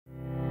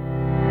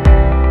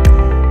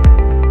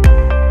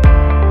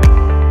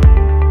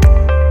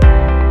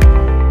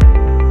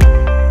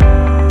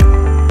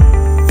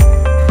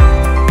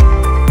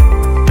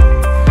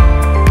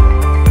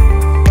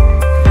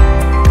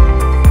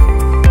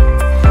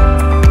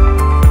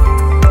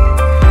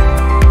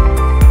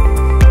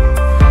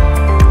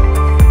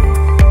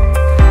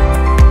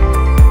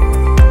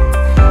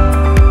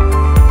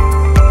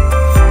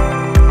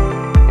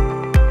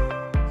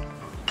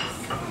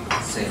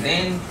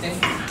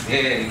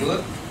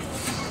good.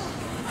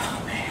 Oh,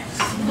 man.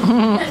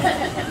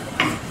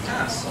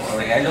 I'm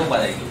sorry, I know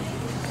what I do.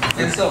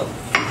 And so,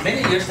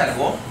 many years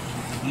ago,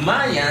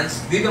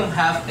 Mayans didn't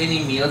have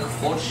any milk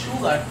or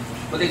sugar,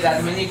 but they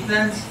got many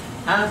plants.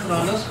 And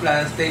from those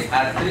plants, they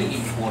add three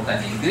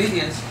important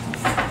ingredients.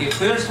 The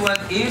first one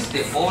is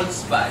the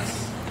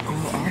allspice.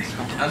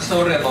 I'm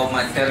sorry about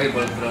my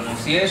terrible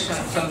pronunciation.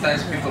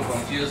 Sometimes people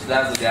confuse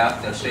that with the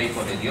aftershave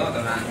or the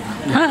deodorant.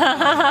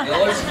 The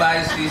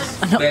allspice is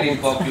very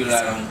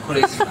popular on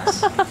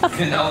Christmas.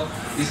 You know,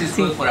 this is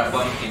good for a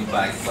pumpkin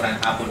pie, for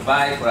an apple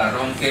pie, for a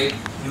rum cake,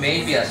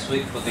 maybe a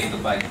sweet potato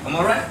pie. Am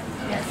I right?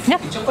 Yeah.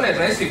 The chocolate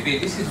recipe,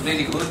 this is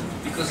really good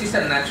because it's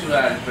a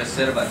natural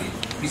preservative.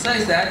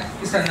 Besides that,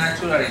 it's a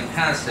natural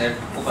enhancer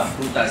of a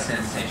fruital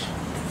sensation.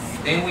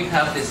 Then we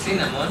have the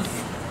cinnamon.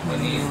 We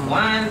need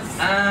one,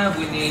 and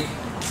we need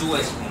 2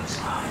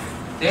 spoons.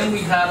 Then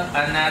we have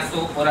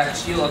annatto or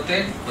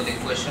achiote, but the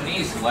question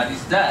is, what is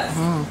that?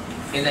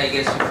 And I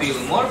guess you feel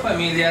more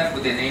familiar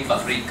with the name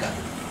paprika.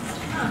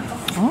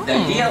 The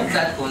idea of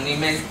that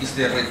condiment is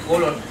the red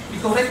color,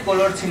 because red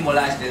color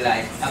symbolizes the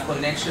life, a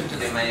connection to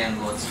the Mayan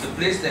gods, to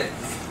please them.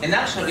 And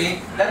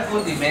actually, that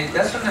condiment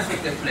doesn't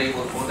affect the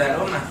flavor or the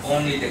aroma,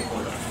 only the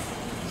color.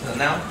 So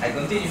now, I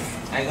continue.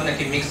 I'm going to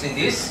keep mixing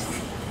this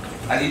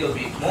a little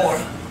bit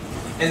more.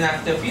 And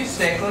after a few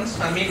seconds,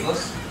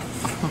 amigos,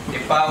 the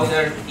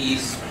powder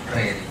is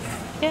ready.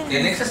 Yeah.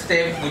 The next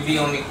step will be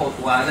only hot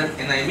water,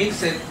 and I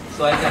mix it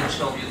so I can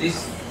show you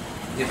this.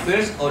 The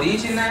first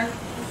original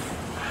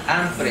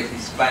and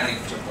pre-Hispanic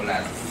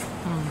chocolate.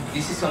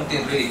 This is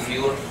something really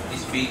pure,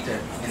 it's bitter,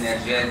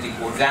 energetic,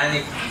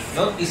 organic,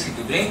 not easy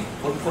to drink,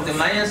 but for the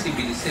Mayan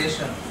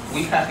civilization,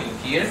 we have in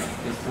here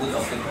the food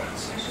of the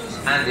gods.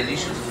 And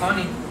delicious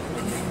honey.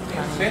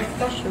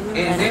 Perfecto.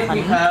 And then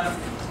we have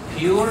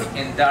pure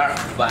and dark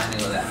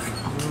vanilla.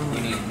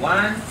 We need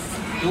 1,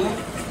 2,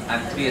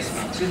 and 3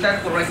 spoons. Is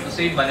that correct to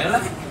say vanilla?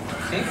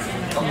 See?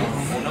 Okay.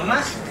 Uno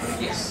más?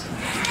 Yes.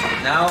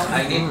 Now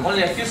I need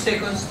only a few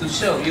seconds to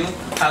show you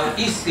how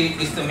easy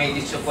it is to make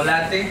this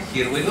chocolate.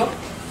 Here we go.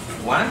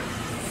 1,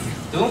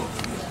 2,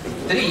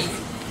 3,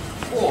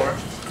 4,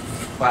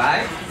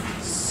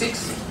 5,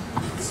 6,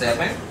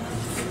 7,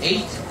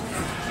 8,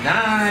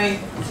 9,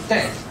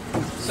 10.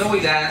 So we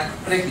got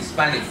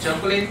pre-Hispanic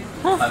chocolate.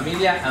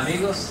 Familia,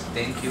 amigos,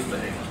 thank you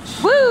very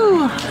much.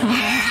 Woo!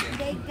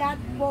 They got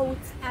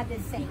both at the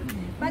same.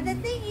 But the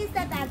thing is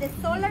that at the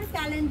solar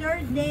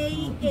calendar,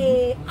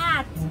 they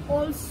add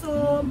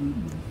also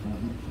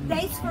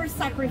days for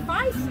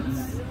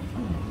sacrifices.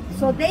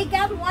 So they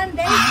got 1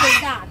 day for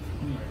that.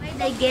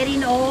 They're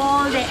getting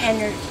all the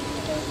energy.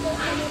 That's what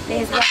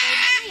they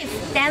believe.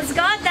 Thanks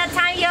God that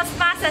time just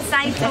passed as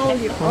I told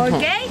you,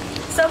 okay?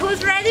 So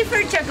who's ready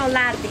for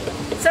chocolate?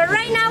 So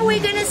right now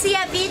we're gonna see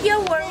a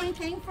video where it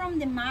came from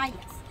the Mayas.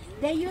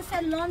 They used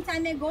a long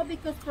time ago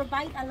because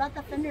provide a lot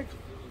of energy,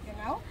 you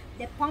know?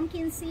 The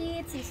pumpkin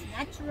seeds is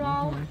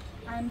natural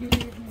and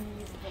believe me,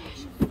 it's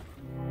delicious.